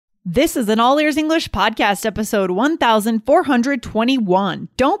This is an All Ears English podcast, episode 1421.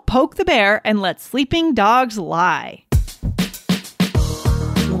 Don't poke the bear and let sleeping dogs lie.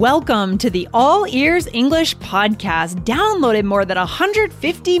 Welcome to the All Ears English podcast, downloaded more than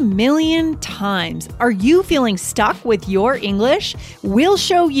 150 million times. Are you feeling stuck with your English? We'll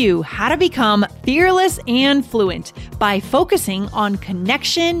show you how to become fearless and fluent by focusing on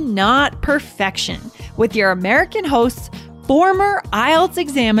connection, not perfection, with your American hosts, former IELTS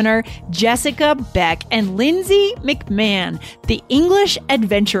examiner Jessica Beck and Lindsay McMahon, the English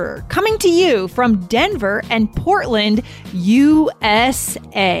adventurer, coming to you from Denver and Portland,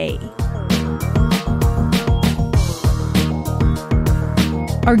 USA.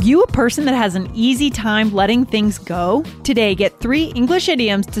 Are you a person that has an easy time letting things go? Today, get 3 English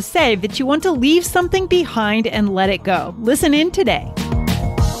idioms to say that you want to leave something behind and let it go. Listen in today.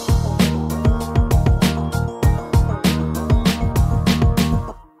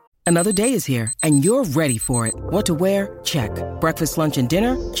 Another day is here, and you're ready for it. What to wear? Check. Breakfast, lunch, and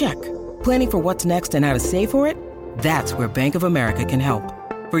dinner? Check. Planning for what's next and how to save for it? That's where Bank of America can help.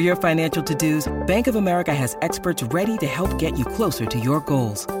 For your financial to-dos, Bank of America has experts ready to help get you closer to your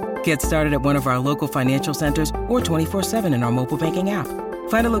goals. Get started at one of our local financial centers or 24/7 in our mobile banking app.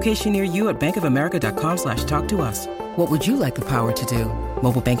 Find a location near you at bankofamerica.com/talktous. What would you like the power to do?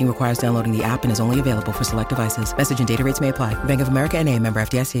 Mobile banking requires downloading the app and is only available for select devices. Message and data rates may apply. Bank of America N.A., member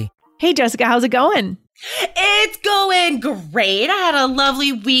FDIC. Hey, Jessica, how's it going? It's going great. I had a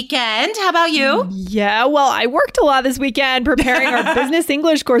lovely weekend. How about you? Yeah, well, I worked a lot this weekend preparing our business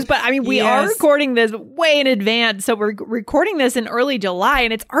English course, but I mean, we are recording this way in advance. So we're recording this in early July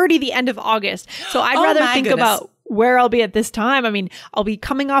and it's already the end of August. So I'd rather think about where I'll be at this time. I mean, I'll be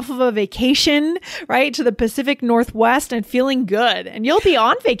coming off of a vacation, right, to the Pacific Northwest and feeling good. And you'll be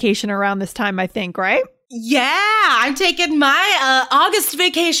on vacation around this time, I think, right? Yeah, I'm taking my August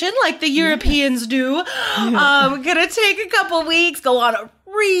vacation like the Europeans do. I'm going to take a couple weeks, go on a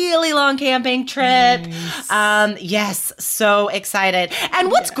really long camping trip. Nice. Yes, so excited.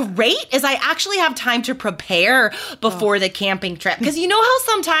 And what's great is I actually have time to prepare before the camping trip. Because you know how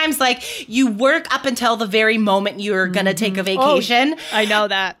sometimes like you work up until the very moment you're going to take a vacation? Oh, I know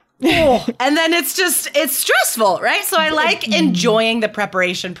that. And then it's stressful, right? So I like enjoying the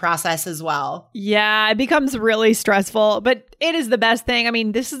preparation process as well. Yeah, it becomes really stressful, but it is the best thing. I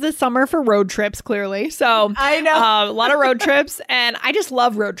mean, this is the summer for road trips, clearly. So I know a lot of road trips, and I just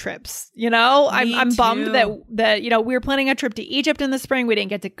love road trips. You know, I'm bummed that you know, we were planning a trip to Egypt in the spring. We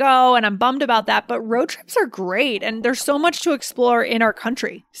didn't get to go, and I'm bummed about that. But road trips are great, and there's so much to explore in our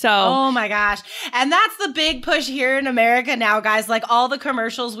country. So oh my gosh, and that's the big push here in America now, guys. Like all the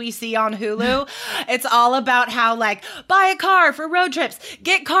commercials we see on Hulu, it's all about how like buy a car for road trips,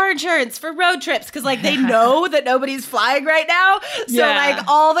 get car insurance for road trips, because like they know that nobody's flying right now. So like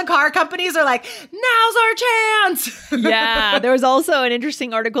all the car companies are like, now's our chance. Yeah. There was also an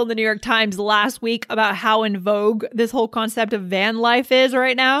interesting article in the New York Times last week about how in vogue this whole concept of van life is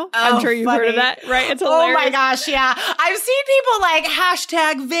right now. I'm sure you've heard of that, right? It's hilarious. Oh my gosh, yeah. I've seen people like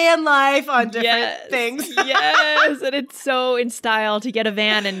hashtag van life on different things. Yes. And it's so in style to get a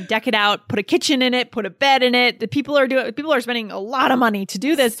van and deck it out, put a kitchen in it, put a bed in it. People are spending a lot of money to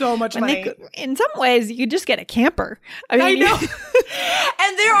do this. So much money. In some ways, you could just get a camper. I know.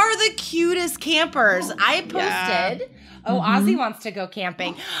 And there are the cutest campers. I posted. Ozzy wants to go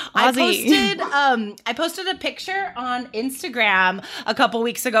camping. I posted a picture on Instagram a couple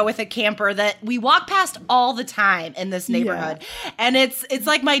weeks ago with a camper that we walk past all the time in this neighborhood. Yeah. And it's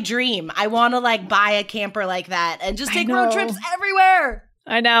like my dream. I want to like buy a camper like that and just take road trips everywhere.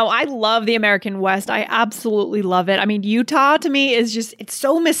 I know. I love the American West. I absolutely love it. I mean, Utah to me is just, it's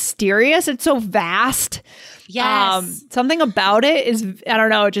so mysterious. It's so vast. Yes. Something about it is, I don't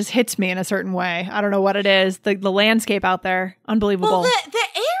know, it just hits me in a certain way. I don't know what it is. The landscape out there, unbelievable. Well, the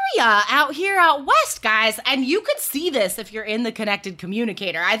area out here out west, guys, and you could see this if you're in the Connected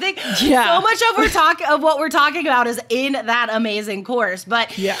Communicator. I think so much of what we're talking about is in that amazing course.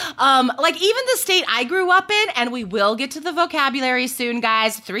 But like even the state I grew up in, and we will get to the vocabulary soon,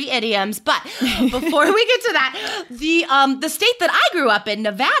 guys, 3 idioms. But before we get to that, the state that I grew up in,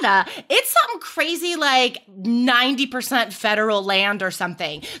 Nevada, it's something crazy like 90% federal land or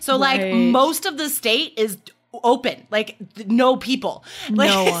something. So like most of the state is open, like no people. Like,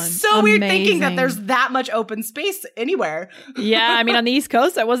 no one. It's so weird thinking that there's that much open space anywhere. Yeah, I mean, on the East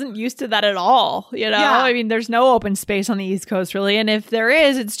Coast, I wasn't used to that at all. You know, I mean, there's no open space on the East Coast really, and if there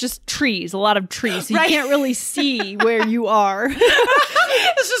is, it's just trees, a lot of trees. So you can't really see where you are.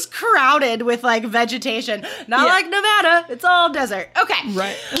 It's just crowded with like vegetation. Not like Nevada. It's all desert. Okay.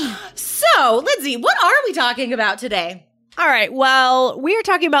 Right. So, Lindsay, what are we talking about today? All right. Well, we are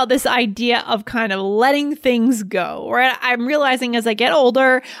talking about this idea of kind of letting things go. Right? I'm realizing as I get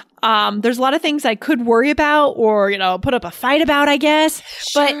older, there's a lot of things I could worry about or, put up a fight about, I guess.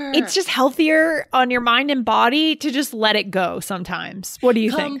 Sure. But it's just healthier on your mind and body to just let it go sometimes. What do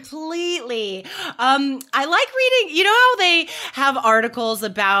you think? Completely. I like reading, you know how they have articles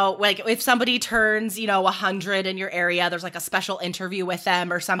about like if somebody turns, 100 in your area, there's like a special interview with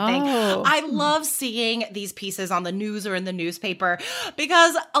them or something. Oh. I love seeing these pieces on the news or in the newspaper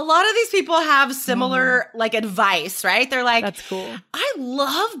because a lot of these people have similar like advice, right? They're like, that's cool. I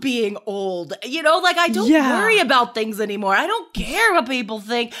love being old, like I don't worry about things anymore. I don't care what people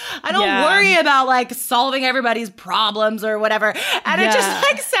think. I don't worry about like solving everybody's problems or whatever. And it just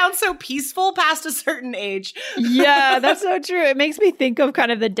like sounds so peaceful past a certain age. Yeah, that's so true. It makes me think of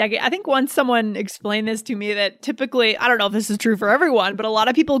kind of the decade. I think once someone explained this to me that typically, I don't know if this is true for everyone, but a lot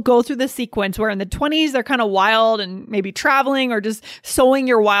of people go through the sequence where in the 20s, they're kind of wild and maybe traveling or just sowing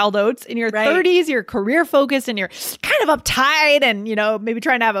your wild oats. In your 30s, you're career focused and you're kind of uptight and, maybe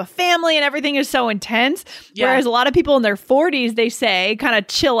trying to have a family and everything is so intense. Yeah. Whereas a lot of people in their 40s, they say kind of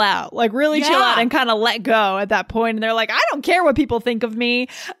chill out, like really chill out and kind of let go at that point. And they're like, I don't care what people think of me,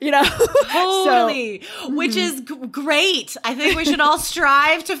 Totally. Which is great. I think we should all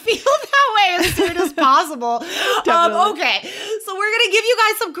strive to feel that way as soon as possible. Okay. So we're going to give you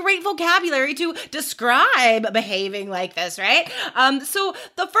guys some great vocabulary to describe behaving like this, right? So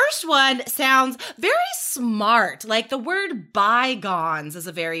the first one sounds very smart. Like the word bygones is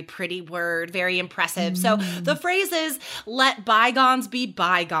a very pretty word, very impressive. So the phrase is, let bygones be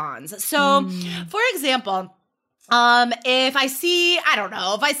bygones. So for example, if I see a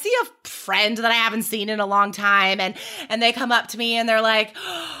friend that I haven't seen in a long time and they come up to me and they're like,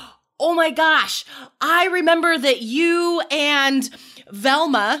 oh my gosh, I remember that you and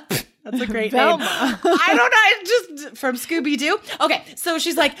Velma, that's a great name. I don't know, just from Scooby-Doo. Okay, so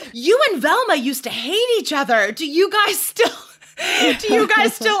she's like, you and Velma used to hate each other. Do you guys still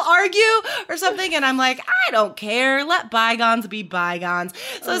argue or something? And I'm like, I don't care. Let bygones be bygones.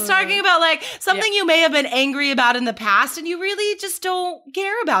 So it's talking about like something you may have been angry about in the past and you really just don't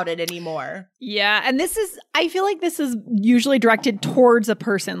care about it anymore. Yeah. And I feel like this is usually directed towards a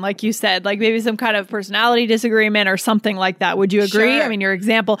person, like you said, like maybe some kind of personality disagreement or something like that. Would you agree? Sure. I mean, your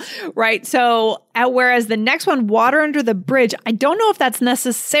example, right? So whereas the next one, water under the bridge, I don't know if that's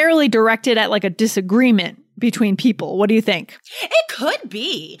necessarily directed at like a disagreement between people. What do you think? It could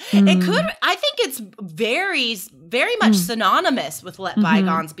be. It could. I think it's very, very much synonymous with let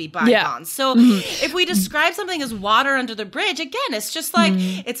bygones be bygones. Yeah. So if we describe something as water under the bridge, again, it's just like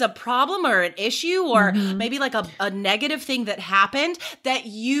it's a problem or an issue or maybe like a negative thing that happened that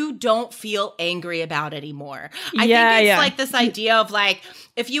you don't feel angry about anymore. I think it's like this idea of like,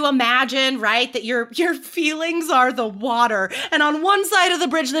 if you imagine, right, that your feelings are the water and on one side of the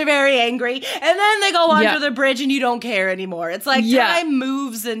bridge, they're very angry and then they go under the bridge and you don't care anymore. It's like time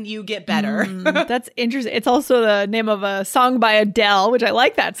moves and you get better. That's interesting. It's also the name of a song by Adele, which I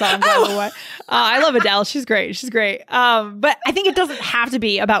like that song, by the way. I love Adele. She's great. But I think it doesn't have to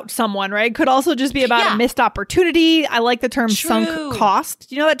be about someone, right? It could also just be about a missed opportunity. I like the term sunk cost.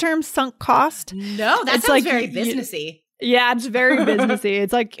 Do you know that term, sunk cost? No, that sounds very businessy. Yeah, it's very businessy.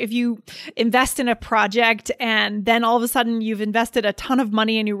 It's like if you invest in a project and then all of a sudden you've invested a ton of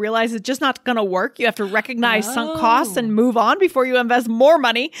money and you realize it's just not going to work. You have to recognize sunk costs and move on before you invest more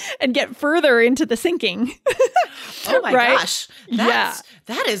money and get further into the sinking. Oh my gosh. That's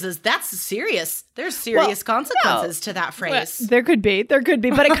serious. There's serious consequences to that phrase. There could be, but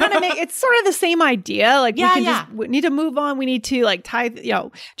it kind of it's sort of the same idea. Like we need to move on. We need to like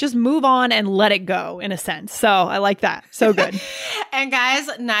just move on and let it go in a sense. So I like that. So good. And guys,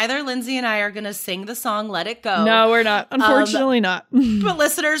 neither Lindsay and I are going to sing the song Let It Go. No, we're not. Unfortunately not. But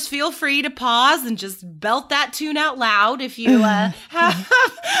listeners, feel free to pause and just belt that tune out loud if you have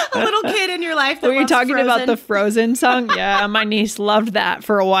a little kid in your life that Were you talking Frozen. About the Frozen song? Yeah, my niece loved that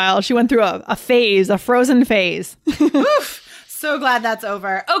for a while. She went through a Frozen phase. Oof. So glad that's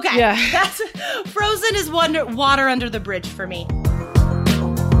over. Okay. Yeah. That's Frozen is water under the bridge for me.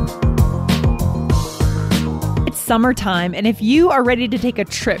 It's summertime, and if you are ready to take a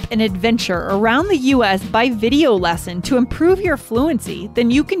trip, an adventure around the U.S. by video lesson to improve your fluency,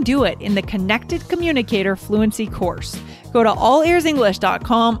 then you can do it in the Connected Communicator Fluency course. Go to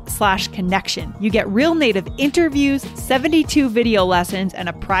allearsenglish.com/connection. You get real native interviews, 72 video lessons, and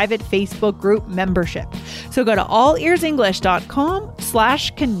a private Facebook group membership. So go to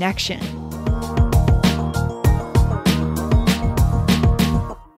allearsenglish.com/connection.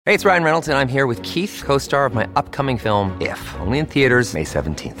 Hey, it's Ryan Reynolds, and I'm here with Keith, co-star of my upcoming film, If, only in theaters May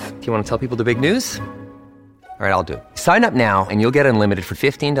 17th. Do you want to tell people the big news? All right, I'll do it. Sign up now and you'll get unlimited for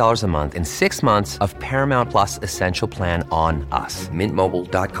 $15 a month and 6 months of Paramount Plus Essential Plan on us.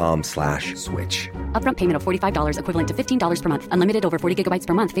 MintMobile.com/switch. Upfront payment of $45 equivalent to $15 per month. Unlimited over 40 gigabytes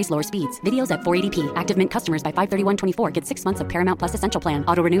per month. Face lower speeds. Videos at 480p. Active Mint customers by 531.24 get 6 months of Paramount Plus Essential Plan.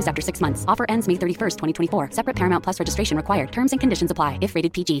 Auto renews after 6 months. Offer ends May 31st, 2024. Separate Paramount Plus registration required. Terms and conditions apply if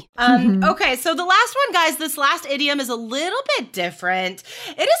rated PG. Okay, so the last one, guys, this last idiom is a little bit different.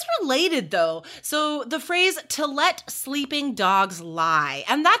 It is related, though. So the phrase, to let sleeping dogs lie.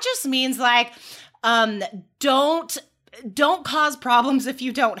 And that just means like, don't cause problems if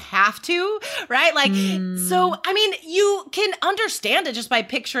you don't have to, right? Like, so, I mean, you can understand it just by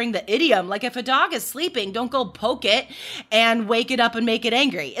picturing the idiom. Like, if a dog is sleeping, don't go poke it and wake it up and make it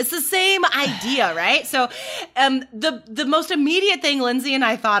angry. It's the same idea, right? So, the most immediate thing Lindsay and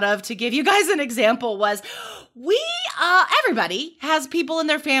I thought of to give you guys an example was, everybody has people in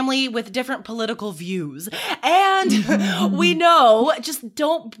their family with different political views, and we know, just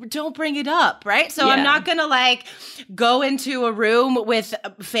don't bring it up, right? So I'm not gonna like go into a room with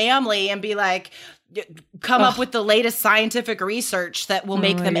family and be like, come up with the latest scientific research that will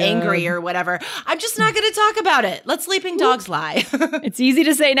make them angry or whatever. I'm just not going to talk about it. Let sleeping dogs lie. It's easy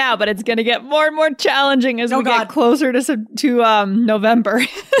to say now, but it's going to get more and more challenging as we get closer to November.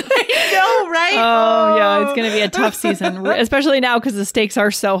 I know, right? Oh, yeah, it's going to be a tough season, especially now because the stakes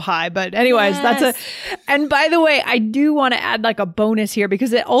are so high. But anyways, and by the way, I do want to add like a bonus here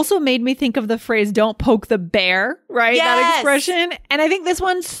because it also made me think of the phrase, don't poke the bear, right? Yes. That expression. And I think this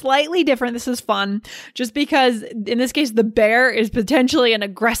one's slightly different. This is fun. Just because in this case, the bear is potentially an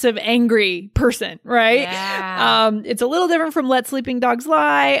aggressive, angry person, right? Yeah. It's a little different from let sleeping dogs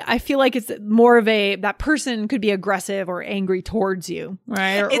lie. I feel like it's more of that person could be aggressive or angry towards you,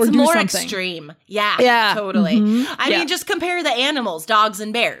 right? It's or do more something. Extreme. Yeah, totally. Mm-hmm. I mean, just compare the animals, dogs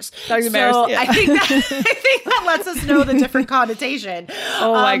and bears. Dogs and bears, yeah. I think that lets us know the different connotation.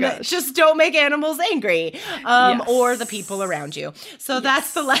 Oh my gosh. Just don't make animals angry or the people around you. So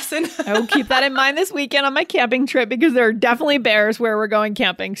that's the lesson. I will keep that in mind this weekend on my camping trip because there are definitely bears where we're going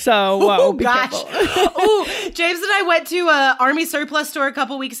camping. So be careful. Ooh, James and I went to a Army surplus store a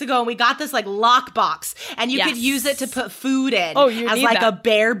couple weeks ago and we got this like lock box and you could use it to put food in as like a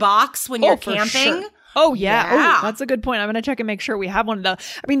bear box when you're camping. Sure. Oh, yeah. Oh, that's a good point. I'm going to check and make sure we have one of those.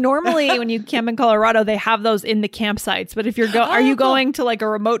 I mean, normally when you camp in Colorado, they have those in the campsites. But if you're are you going to like a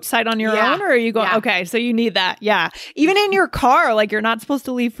remote site on your own or are you going? Yeah. Okay, so you need that. Yeah. Even in your car, like you're not supposed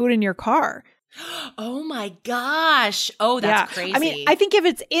to leave food in your car. Oh my gosh. Oh, that's crazy. I mean, I think if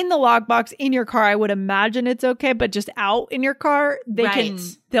it's in the lockbox in your car, I would imagine it's okay. But just out in your car,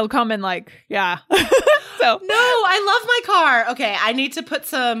 they'll come and like, So no, I love my car. Okay, I need to put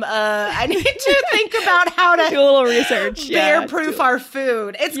some. I need to think about how to do a little research. Bear-proof our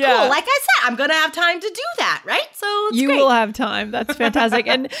food. It's cool. Like I said, I'm gonna have time to do that, right? So it's great. Will have time. That's fantastic.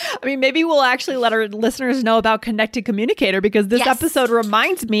 And I mean, maybe we'll actually let our listeners know about Connected Communicator because this episode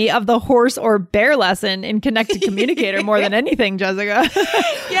reminds me of the horse or bear lesson in Connected Communicator more than anything, Jessica.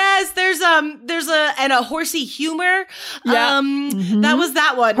 Yes, there's a horsey humor. That was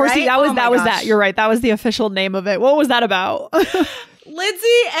that one. Horsey, right? that was that. You're right. That was the official name of it. What was that about? Lindsay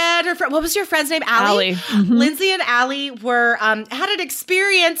and her friend, what was your friend's name? Allie. Mm-hmm. Lindsay and Allie were had an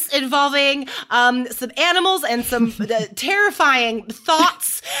experience involving some animals and some terrifying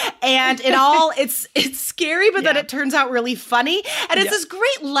thoughts, and it's scary, but then it turns out really funny, and it's this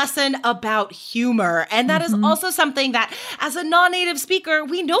great lesson about humor, and that is also something that, as a non-native speaker,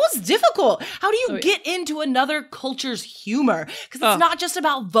 we know is difficult. How do you get into another culture's humor? Because it's not just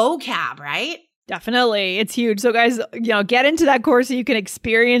about vocab, right? Definitely. It's huge. So guys, get into that course so you can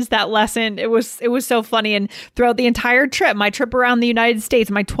experience that lesson. It was so funny. And throughout the entire trip, my trip around the United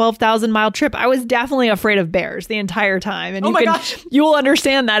States, my 12,000 mile trip, I was definitely afraid of bears the entire time. And you will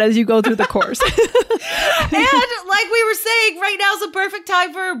understand that as you go through the course. And like we were saying, right now is a perfect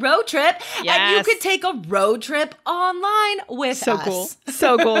time for a road trip. Yes. And you could take a road trip online with us. Cool.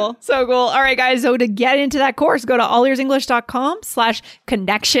 So cool. So cool. All right, guys. So to get into that course, go to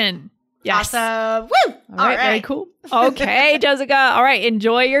allearsenglish.com/connection. Yes. Awesome. Woo! All right. Very cool. Okay, Jessica. All right.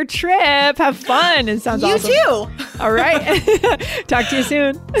 Enjoy your trip. Have fun. It sounds awesome. You too. All right. Talk to you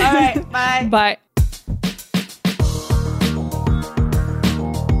soon. All right. Bye. Bye.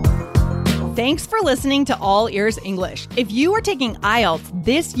 Thanks for listening to All Ears English. If you are taking IELTS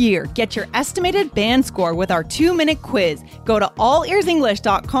this year, get your estimated band score with our 2-minute quiz. Go to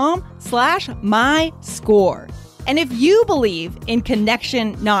allearsenglish.com/myscore. And if you believe in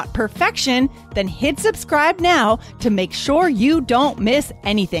connection, not perfection, then hit subscribe now to make sure you don't miss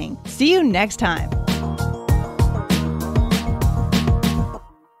anything. See you next time.